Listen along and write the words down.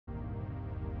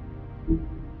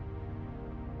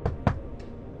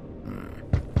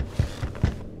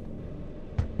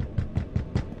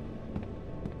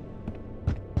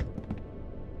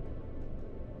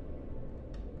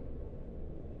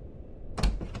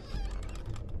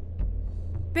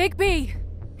Big B!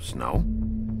 Snow?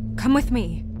 Come with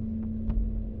me.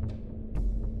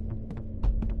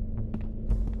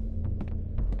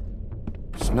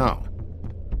 Snow.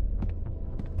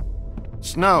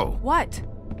 Snow! What?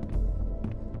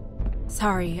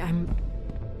 Sorry,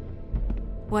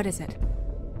 What is it?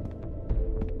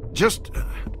 Just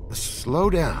slow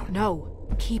down. No,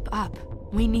 keep up.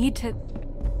 We need to...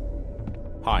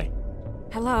 Hi.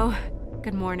 Hello.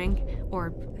 Good morning.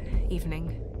 Or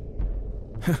evening.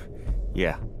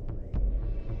 Yeah.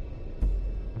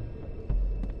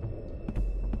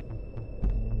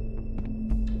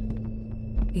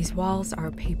 These walls are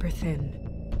paper thin.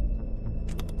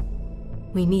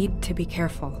 We need to be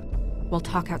careful. We'll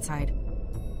talk outside.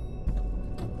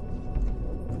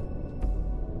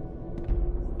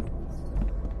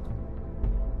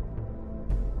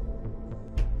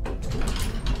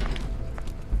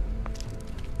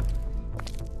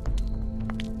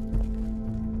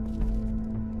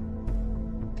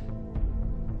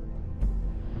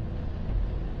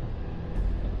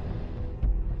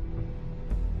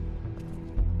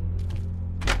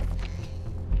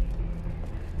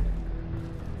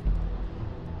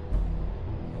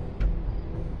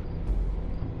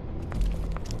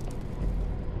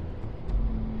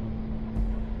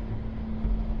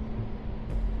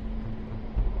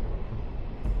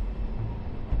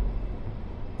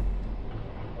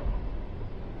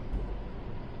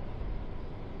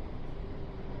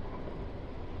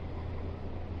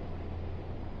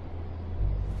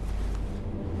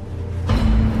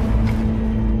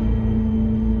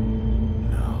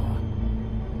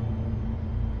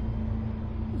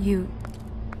 You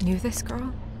knew this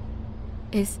girl?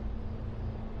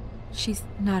 She's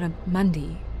not a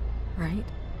Mundy, right?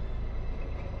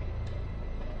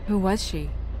 Who was she?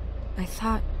 I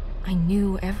thought I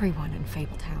knew everyone in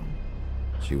Fabletown.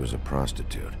 She was a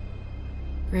prostitute.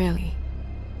 Really?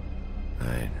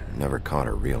 I never caught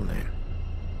her real name.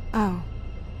 Oh.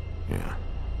 Yeah.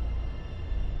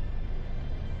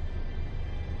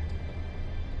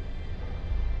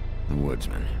 The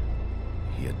woodsman.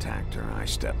 He attacked her, I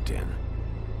stepped in.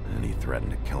 And he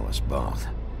threatened to kill us both.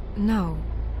 No.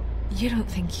 You don't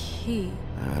think he...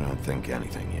 I don't think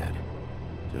anything yet.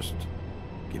 Just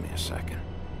give me a second.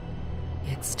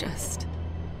 It's just...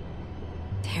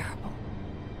 terrible.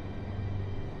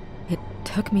 It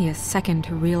took me a second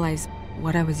to realize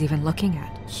what I was even looking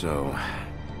at. So,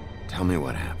 tell me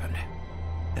what happened.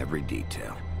 Every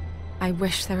detail. I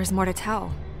wish there was more to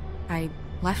tell. I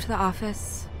left the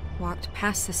office, walked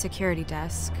past the security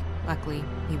desk. Luckily,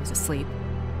 he was asleep.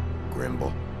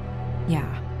 Grimble?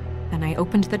 Yeah. Then I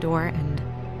opened the door and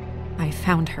I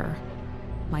found her.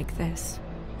 Like this.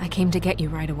 I came to get you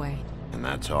right away. And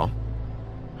that's all?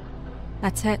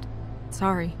 That's it.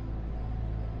 Sorry.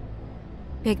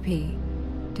 Big P,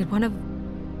 did one of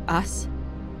us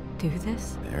do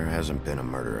this? There hasn't been a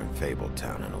murder in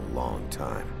Fabletown in a long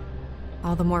time.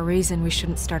 All the more reason we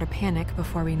shouldn't start a panic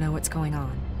before we know what's going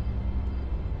on.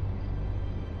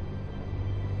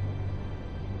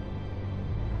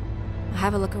 I'll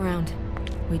have a look around.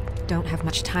 We don't have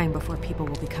much time before people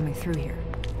will be coming through here.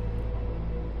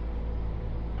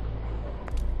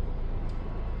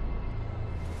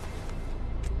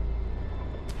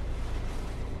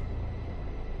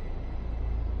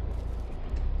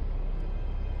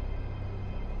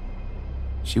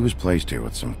 She was placed here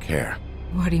with some care.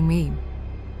 What do you mean?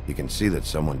 You can see that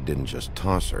someone didn't just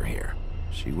toss her here.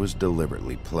 She was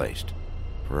deliberately placed.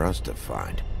 For us to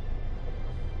find.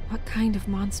 What kind of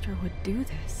monster would do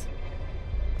this?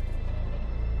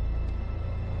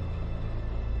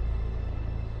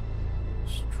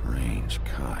 Strange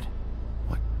cut.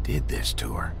 What did this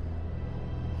to her?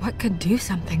 What could do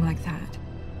something like that?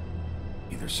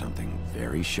 Either something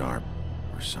very sharp,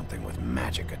 or something with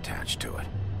magic attached to it.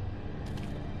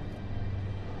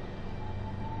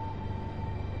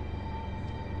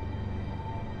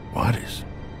 What is...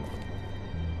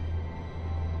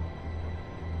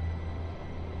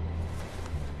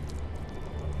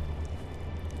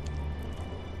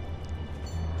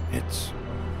 It's...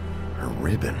 a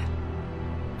ribbon.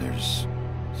 There's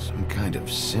some kind of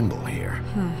symbol here.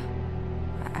 Huh.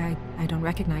 I don't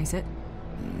recognize it.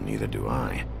 Neither do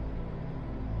I.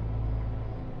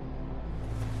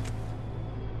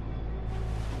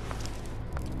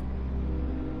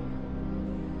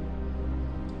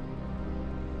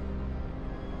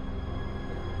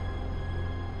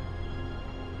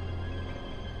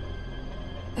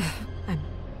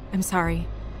 I'm sorry.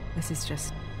 This is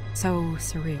just so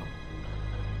surreal.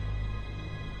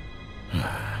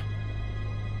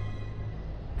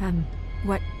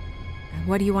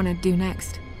 What do you want to do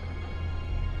next?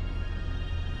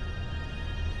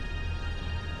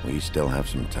 We still have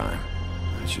some time.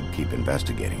 I should keep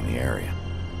investigating the area.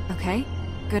 Okay,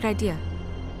 good idea.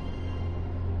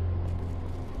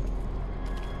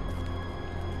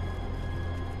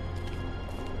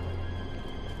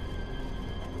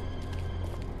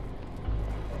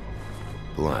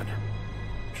 Blood.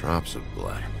 Drops of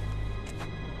blood.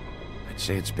 I'd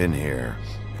say it's been here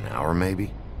an hour,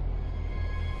 maybe?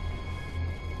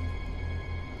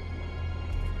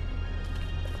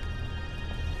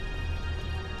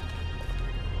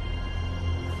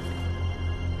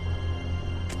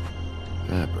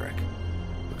 Fabric.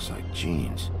 Looks like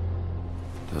jeans.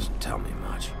 Doesn't tell me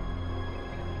much.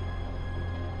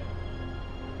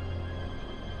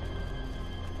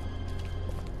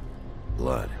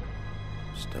 Blood.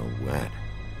 Still wet.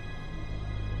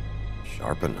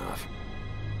 Sharp enough.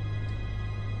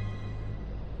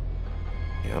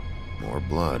 Yep, more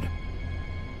blood.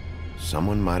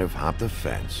 Someone might have hopped the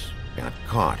fence, got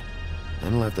caught,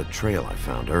 then left the trail I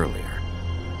found earlier.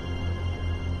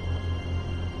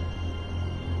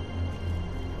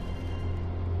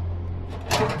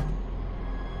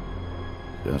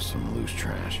 Just some loose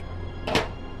trash.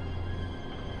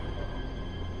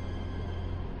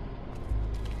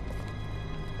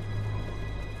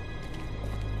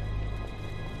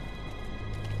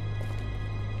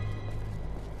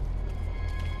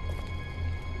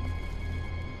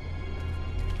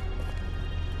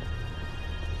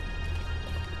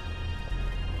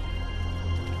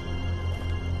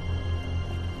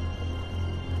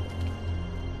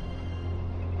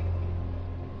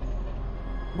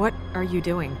 What are you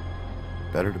doing?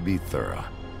 Better to be thorough.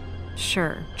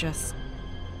 Sure, just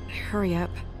hurry up.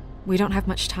 We don't have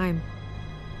much time.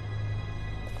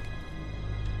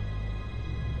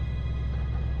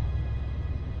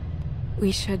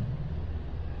 We should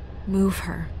move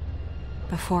her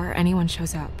before anyone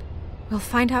shows up. We'll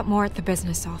find out more at the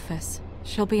business office.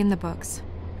 She'll be in the books.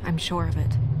 I'm sure of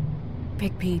it.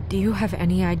 Bigby, do you have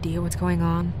any idea what's going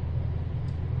on?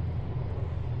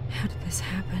 How did this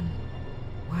happen?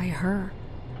 Why her?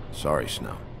 Sorry,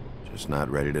 Snow. Just not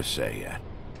ready to say yet.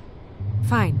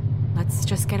 Fine. Let's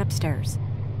just get upstairs.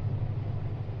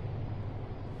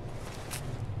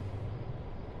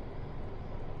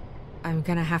 I'm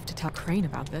gonna have to tell Crane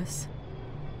about this.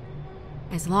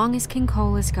 As long as King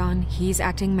Cole is gone, he's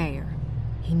acting mayor.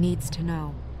 He needs to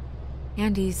know.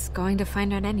 And he's going to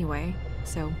find out anyway,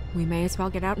 so we may as well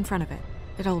get out in front of it.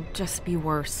 It'll just be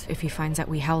worse if he finds out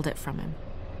we held it from him.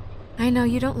 I know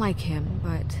you don't like him,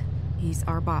 but he's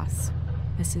our boss.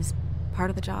 This is part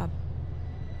of the job.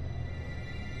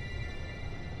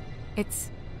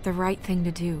 It's the right thing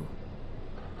to do.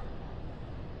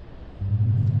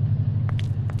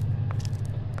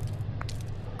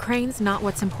 Crane's not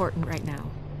what's important right now.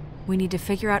 We need to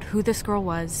figure out who this girl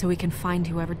was so we can find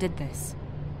whoever did this.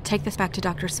 Take this back to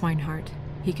Dr. Swinehart.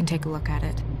 He can take a look at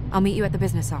it. I'll meet you at the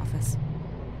business office.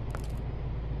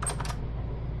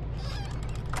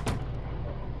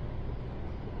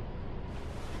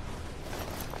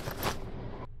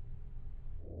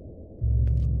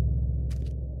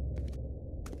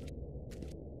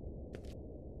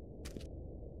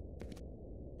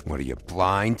 What are you,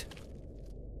 blind?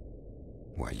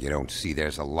 Why, you don't see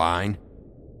there's a line?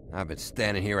 I've been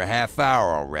standing here a half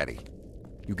hour already.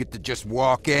 You get to just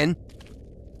walk in?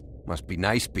 Must be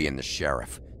nice being the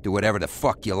sheriff. Do whatever the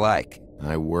fuck you like.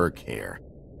 I work here.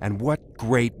 And what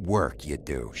great work you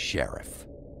do, Sheriff.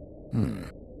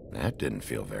 That didn't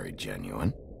feel very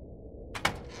genuine.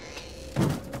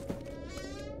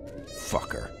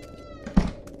 Fucker.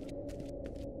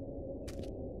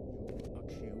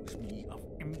 Accuse me of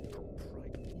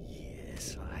impropriety.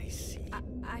 Yes, I see.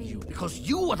 Because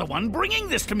you are the one bringing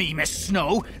this to me, Miss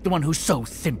Snow. The one who so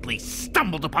simply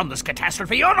stumbled upon this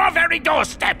catastrophe on our very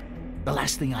doorstep. The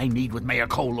last thing I need with Mayor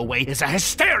Cole away is a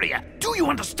hysteria. Do you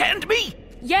understand me?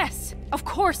 Yes, of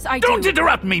course I do. Don't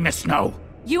interrupt me, Miss Snow.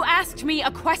 You asked me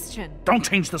a question. Don't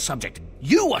change the subject.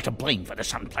 You are to blame for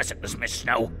this unpleasantness, Miss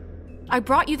Snow. I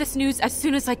brought you this news as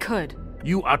soon as I could.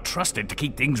 You are trusted to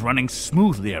keep things running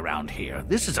smoothly around here.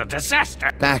 This is a disaster.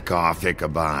 Back off,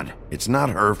 Ichabod. It's not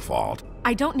her fault.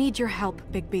 I don't need your help,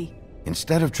 Bigby.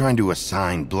 Instead of trying to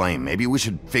assign blame, maybe we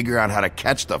should figure out how to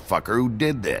catch the fucker who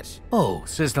did this. Oh,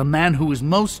 says the man who is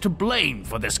most to blame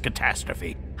for this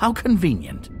catastrophe. How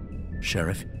convenient.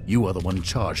 Sheriff, you are the one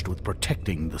charged with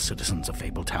protecting the citizens of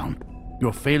Fabletown.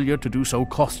 Your failure to do so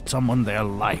cost someone their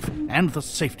life and the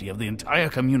safety of the entire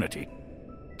community.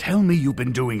 Tell me you've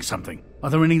been doing something. Are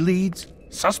there any leads?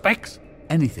 Suspects?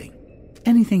 Anything.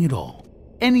 Anything at all.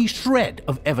 Any shred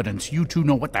of evidence you two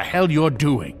know what the hell you're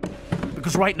doing.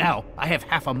 Because right now, I have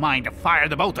half a mind to fire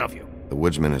the both of you. The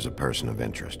woodsman is a person of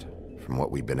interest. From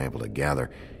what we've been able to gather,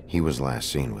 he was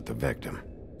last seen with the victim.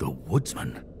 The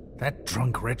woodsman? That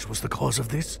drunk wretch was the cause of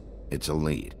this? It's a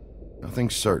lead.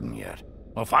 Nothing certain yet.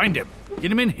 Well, find him.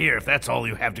 Get him in here if that's all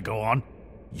you have to go on.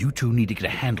 You two need to get a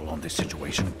handle on this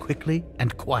situation quickly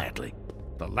and quietly.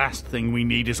 The last thing we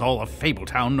need is all of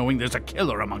Fabletown knowing there's a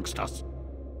killer amongst us.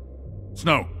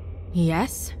 Snow.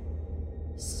 Yes?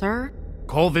 Sir?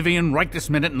 Call Vivian right this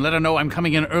minute and let her know I'm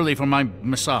coming in early for my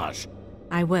massage.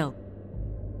 I will.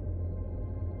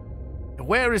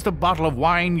 Where is the bottle of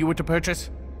wine you were to purchase?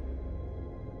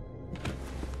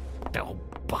 Oh,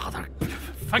 bother.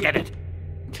 Forget it.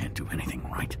 Can't do anything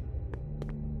right.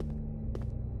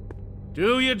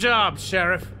 Do your job,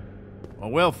 Sheriff. Or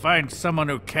we'll find someone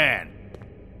who can.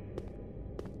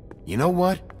 You know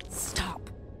what? Stop.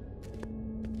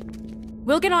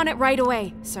 We'll get on it right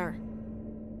away, sir.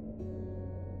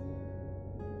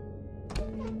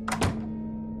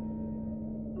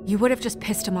 You would have just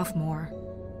pissed him off more.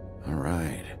 All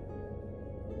right.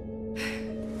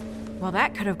 Well,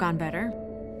 that could have gone better.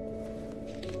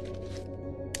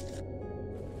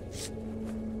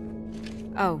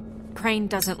 Oh, Crane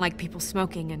doesn't like people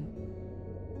smoking and...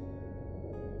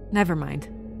 Never mind.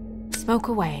 Smoke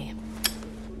away.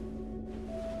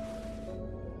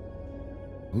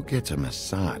 Who gets a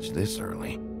massage this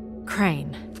early?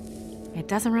 Crane. It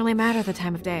doesn't really matter the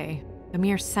time of day. A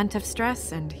mere scent of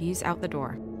stress and he's out the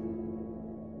door.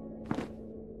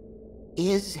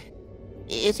 Is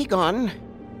he gone?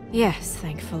 Yes,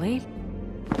 thankfully.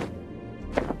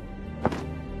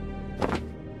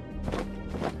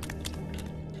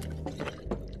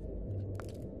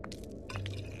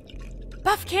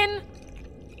 Buffkin!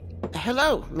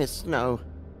 Hello, Miss Snow.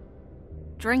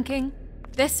 Drinking?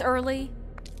 This early?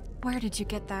 Where did you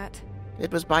get that?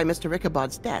 It was by Mr.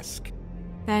 Ichabod's desk.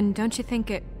 Then don't you think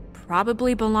it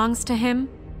probably belongs to him?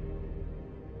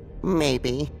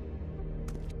 Maybe.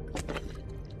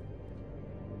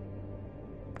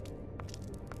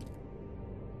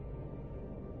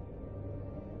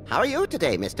 How are you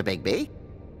today, Mr. Bigby?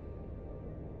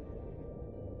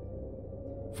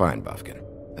 Fine, Buffkin.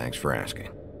 Thanks for asking.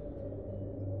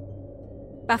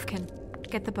 Buffkin,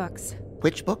 get the books.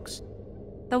 Which books?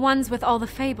 The ones with all the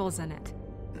fables in it.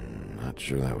 Not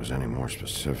sure that was any more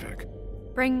specific.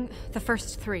 Bring the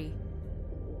first 3.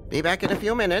 Be back in a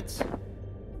few minutes.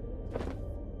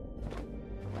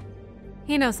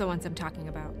 He knows the ones I'm talking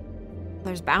about.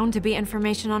 There's bound to be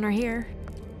information on her here.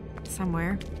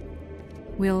 Somewhere.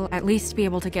 We'll at least be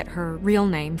able to get her real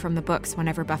name from the books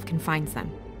whenever Buffkin finds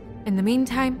them. In the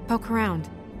meantime, poke around.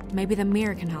 Maybe the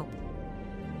mirror can help.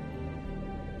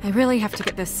 I really have to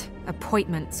get this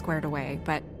appointment squared away,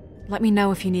 but let me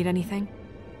know if you need anything.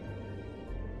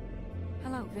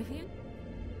 Hello, Vivian?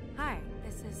 Hi,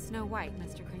 this is Snow White,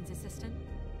 Mr. Crane's assistant.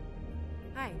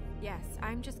 Hi, yes,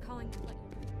 I'm just calling to let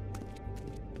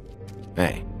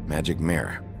Hey, Magic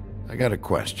Mirror. I got a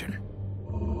question.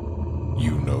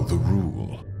 You know the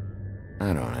rule.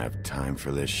 I don't have time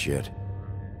for this shit.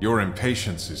 Your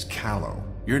impatience is callow.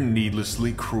 You're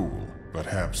needlessly cruel, but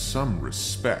have some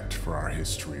respect for our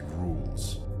history and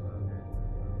rules.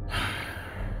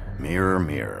 Mirror,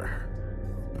 mirror.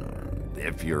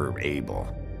 If you're able,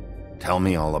 tell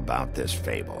me all about this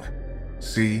fable.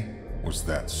 See? Was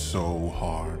that so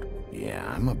hard? Yeah,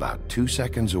 I'm about 2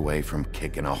 seconds away from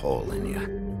kicking a hole in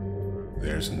you.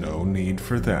 There's no need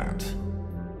for that.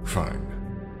 Fine.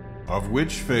 Of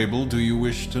which fable do you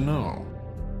wish to know?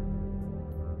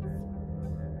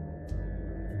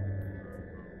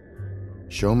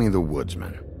 Show me the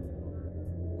woodsman.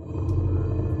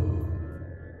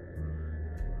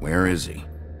 Where is he?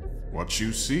 What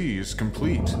you see is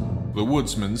complete. The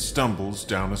woodsman stumbles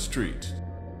down a street.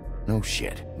 No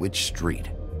shit. Which street?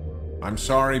 I'm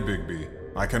sorry, Bigby.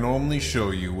 I can only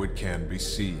show you what can be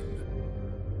seen.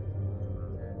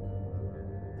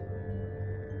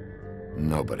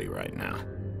 Nobody right now.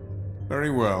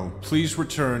 Very well. Please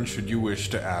return should you wish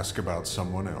to ask about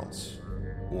someone else.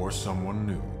 Or someone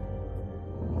new.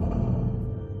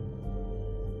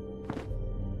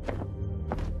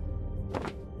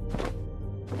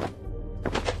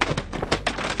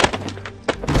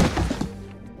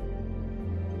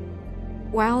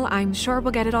 Well, I'm sure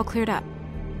we'll get it all cleared up.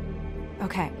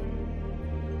 Okay.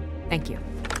 Thank you.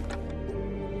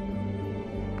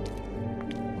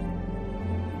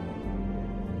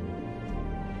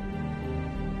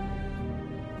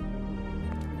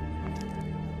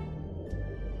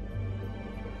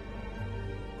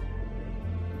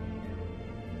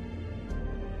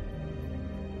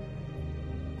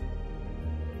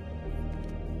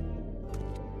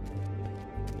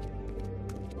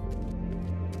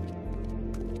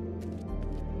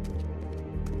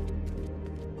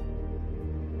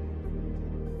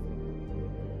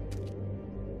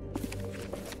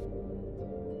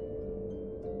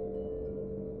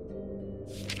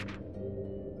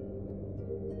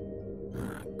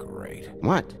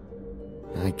 What?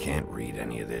 I can't read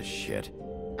any of this shit.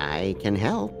 I can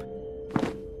help.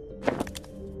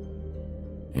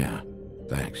 Yeah,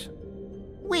 thanks.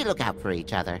 We look out for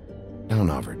each other. Don't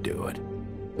overdo it.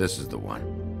 This is the one.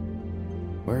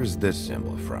 Where's this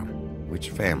symbol from? Which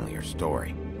family or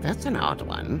story? That's an odd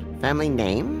one. Family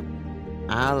name?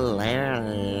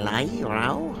 Allerleirauh?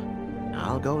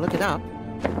 I'll go look it up.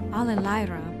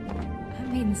 Allerleirauh.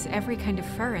 That means every kind of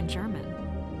fur in German.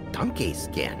 Donkey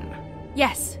skin.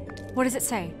 Yes. What does it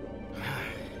say?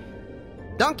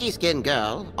 Donkey skin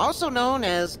girl, also known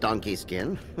as donkey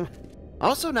skin.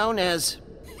 Also known as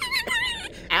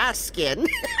ass skin.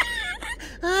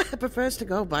 Prefers to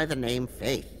go by the name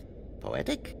Faith.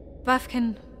 Poetic?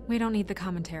 Buffkin, we don't need the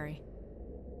commentary.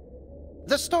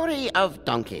 The story of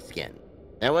Donkey Skin.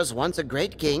 There was once a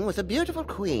great king with a beautiful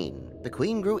queen. The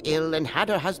queen grew ill and had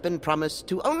her husband promise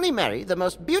to only marry the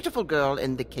most beautiful girl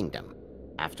in the kingdom.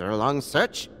 After a long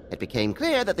search, it became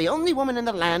clear that the only woman in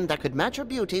the land that could match her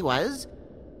beauty was...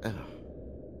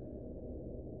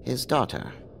 his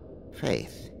daughter,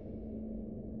 Faith.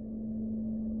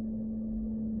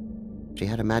 She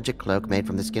had a magic cloak made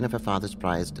from the skin of her father's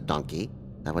prized donkey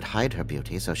that would hide her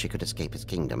beauty so she could escape his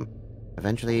kingdom.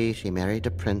 Eventually, she married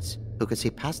a prince who could see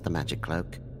past the magic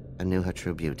cloak and knew her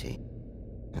true beauty.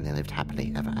 And they lived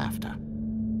happily ever after.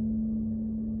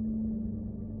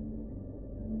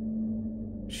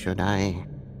 Should I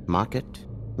mark it,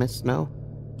 Miss Snow?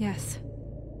 Yes.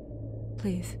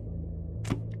 Please.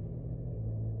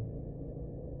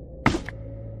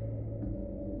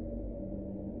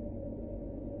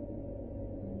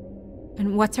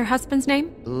 And what's her husband's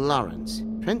name? Lawrence.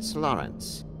 Prince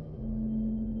Lawrence.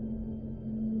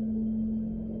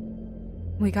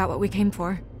 We got what we came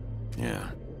for.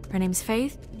 Yeah. Her name's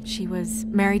Faith. She was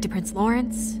married to Prince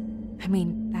Lawrence. I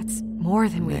mean, that's more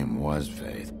than we... Name was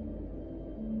Faith.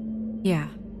 Yeah.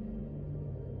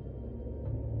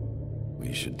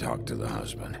 We should talk to the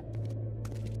husband.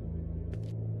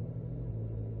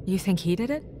 You think he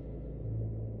did it?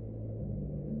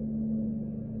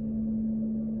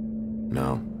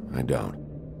 No, I don't.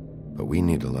 But we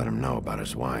need to let him know about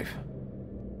his wife.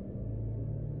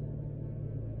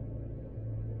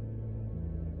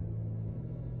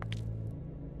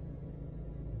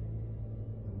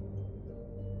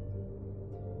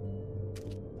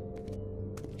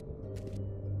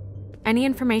 Any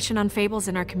information on fables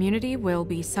in our community will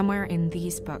be somewhere in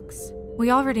these books. We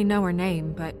already know her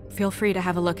name, but feel free to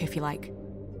have a look if you like.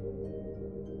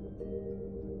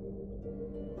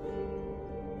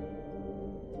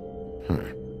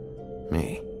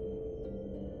 Me.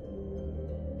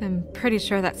 I'm pretty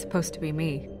sure that's supposed to be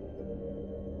me.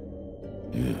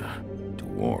 Yeah,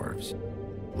 dwarves.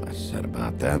 Less said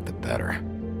about that, the better.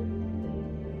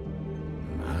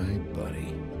 My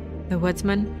buddy. The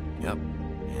woodsman? Yep,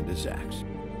 and his axe.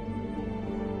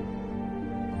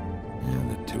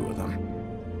 And the two of them.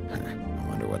 I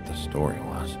wonder what the story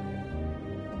was.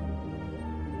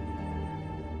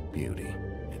 Beauty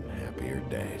in happier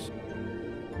days.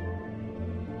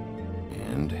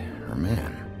 And her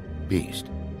man, Beast.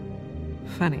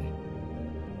 Funny.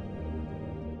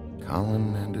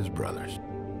 Colin and his brothers.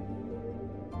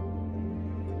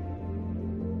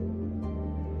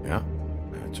 Yeah,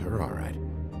 that's her, all right.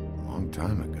 A long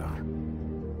time ago.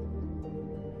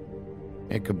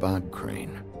 Ichabod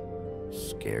Crane.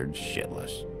 Scared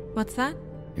shitless. What's that?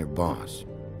 Your boss.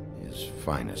 His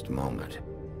finest moment.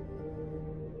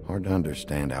 Hard to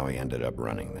understand how he ended up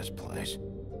running this place.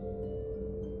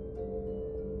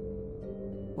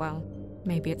 Well,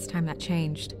 maybe it's time that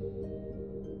changed.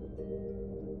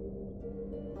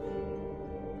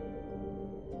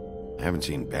 I haven't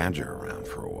seen Badger around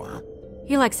for a while.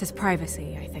 He likes his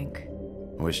privacy, I think.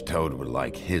 I wish Toad would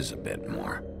like his a bit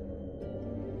more.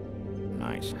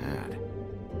 Nice hat.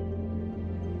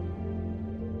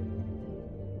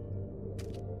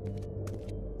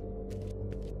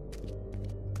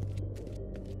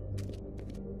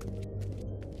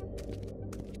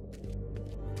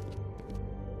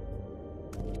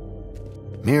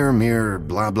 Mirror, mirror,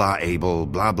 blah blah able,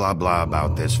 blah blah blah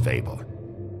about this fable.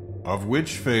 Of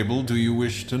which fable do you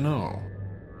wish to know?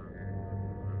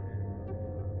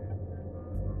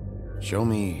 Show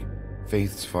me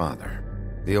Faith's father,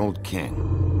 the old king.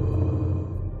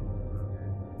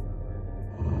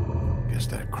 Guess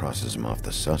that crosses him off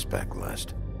the suspect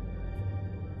list.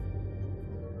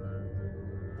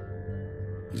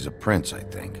 He's a prince, I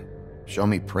think. Show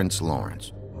me Prince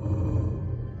Lawrence.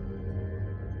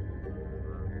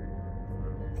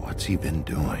 What's he been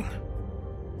doing?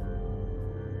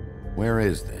 Where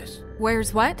is this?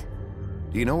 Where's what?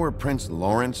 Do you know where Prince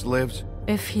Lawrence lives?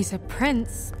 If he's a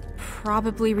prince,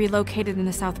 probably relocated in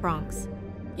the South Bronx.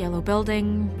 Yellow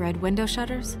building, red window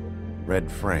shutters?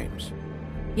 Red frames.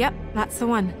 Yep, that's the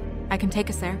one. I can take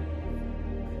us there.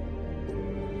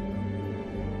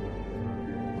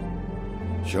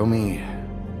 Show me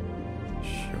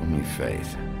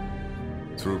faith.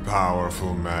 Through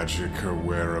powerful magic, her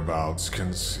whereabouts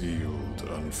concealed.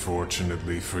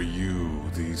 Unfortunately for you,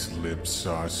 these lips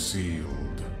are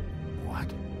sealed.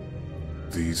 What?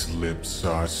 These lips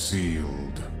are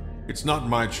sealed. It's not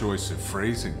my choice of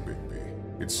phrasing,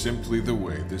 Bigby. It's simply the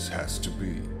way this has to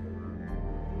be.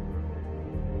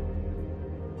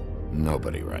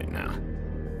 Nobody right now.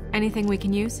 Anything we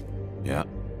can use? Yeah,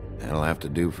 that'll have to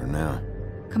do for now.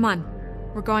 Come on,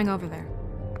 we're going over there.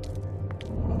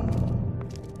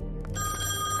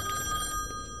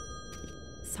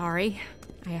 Sorry,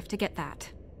 I have to get that.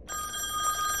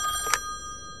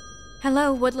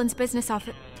 Hello, Woodland's business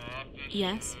office.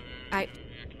 Yes,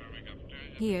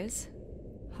 He is.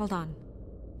 Hold on.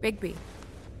 Bigby,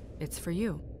 it's for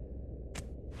you.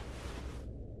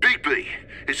 Bigby,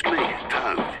 it's me,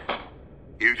 Toad.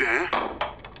 You there?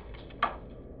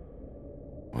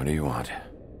 What do you want?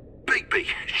 Bigby,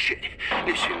 shit.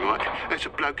 Listen, right, there's a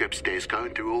bloke upstairs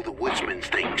going through all the woodsman's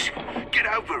things. Get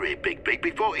over here, Bigby,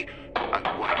 before he...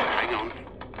 Oh, wait, hang on.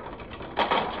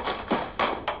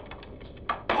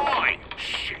 Oi,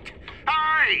 shit.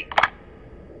 Hey!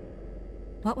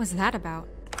 What was that about?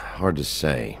 Hard to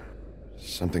say.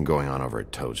 Something going on over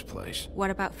at Toad's place. What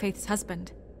about Faith's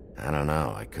husband? I don't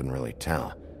know, I couldn't really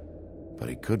tell. But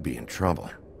he could be in trouble.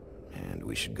 And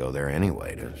we should go there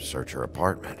anyway to search her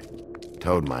apartment.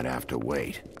 Toad might have to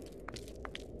wait.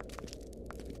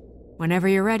 Whenever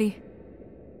you're ready.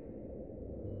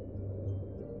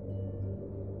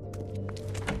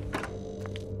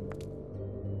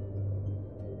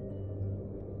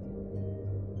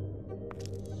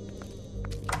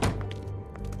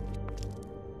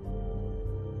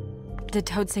 Did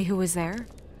Toad say who was there?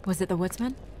 Was it the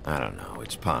woodsman? I don't know,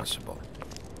 it's possible.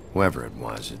 Whoever it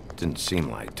was, it didn't seem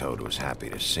like Toad was happy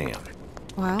to see him.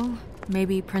 Well,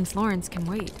 maybe Prince Lawrence can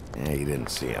wait. Yeah, he didn't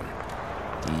see him.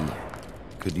 He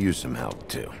could use some help,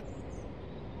 too.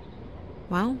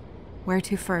 Well, where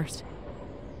to first?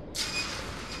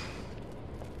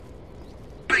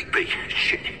 Bigby,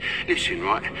 shit. Listen,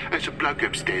 right, there's a bloke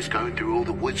upstairs going through all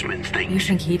the woodsman's things. You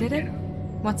think he did it?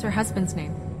 What's her husband's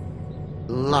name?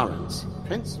 Lawrence.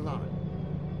 Prince Lawrence.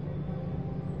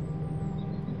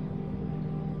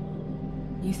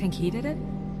 You think he did it?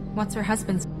 What's her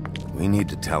husband's... We need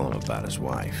to tell him about his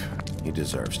wife. He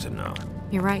deserves to know.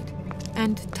 You're right.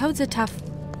 And Toad's a tough...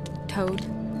 Toad.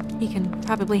 He can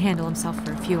probably handle himself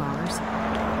for a few hours.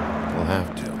 We'll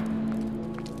have to.